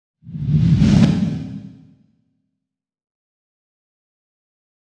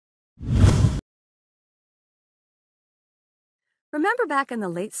Remember back in the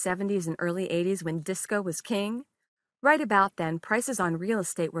late 70s and early 80s when disco was king? Right about then, prices on real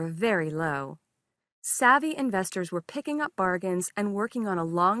estate were very low. Savvy investors were picking up bargains and working on a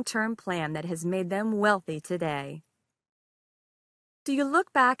long-term plan that has made them wealthy today. Do you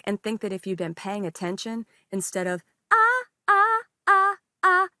look back and think that if you'd been paying attention instead of,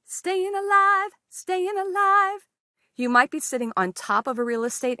 staying alive, you might be sitting on top of a real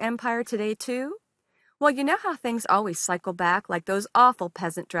estate empire today too? Well, you know how things always cycle back like those awful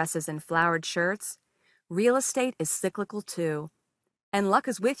peasant dresses and flowered shirts? Real estate is cyclical too. And luck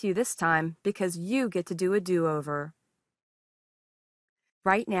is with you this time because you get to do a do-over.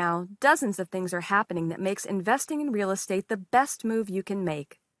 Right now, dozens of things are happening that makes investing in real estate the best move you can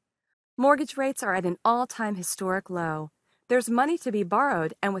make. Mortgage rates are at an all-time historic low. There's money to be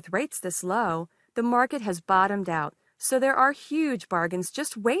borrowed, and with rates this low, the market has bottomed out, so there are huge bargains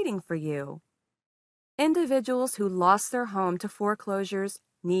just waiting for you. Individuals who lost their home to foreclosures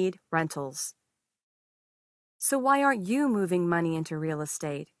need rentals. So why aren't you moving money into real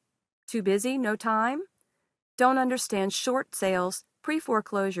estate? Too busy, no time? Don't understand short sales,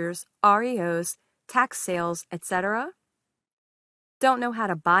 pre-foreclosures, REOs, tax sales, etc.? Don't know how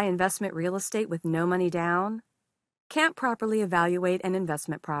to buy investment real estate with no money down? Can't properly evaluate an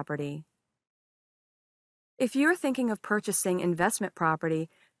investment property. If you're thinking of purchasing investment property,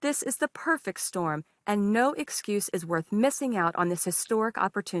 this is the perfect storm, and no excuse is worth missing out on this historic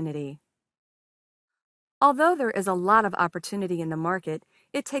opportunity. Although there is a lot of opportunity in the market,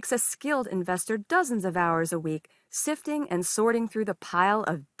 it takes a skilled investor dozens of hours a week sifting and sorting through the pile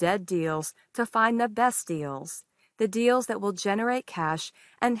of dead deals to find the best deals, the deals that will generate cash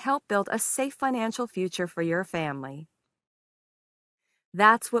and help build a safe financial future for your family.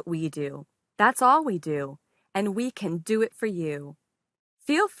 That's what we do. That's all we do, and we can do it for you.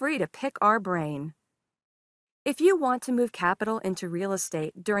 Feel free to pick our brain. If you want to move capital into real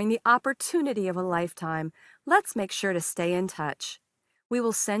estate during the opportunity of a lifetime, let's make sure to stay in touch. We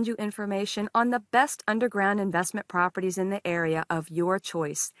will send you information on the best underground investment properties in the area of your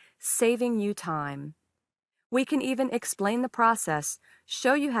choice, saving you time. We can even explain the process,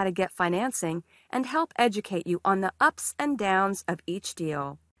 show you how to get financing, and help educate you on the ups and downs of each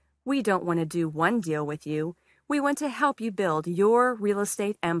deal. We don't want to do one deal with you. We want to help you build your real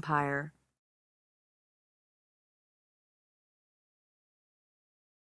estate empire.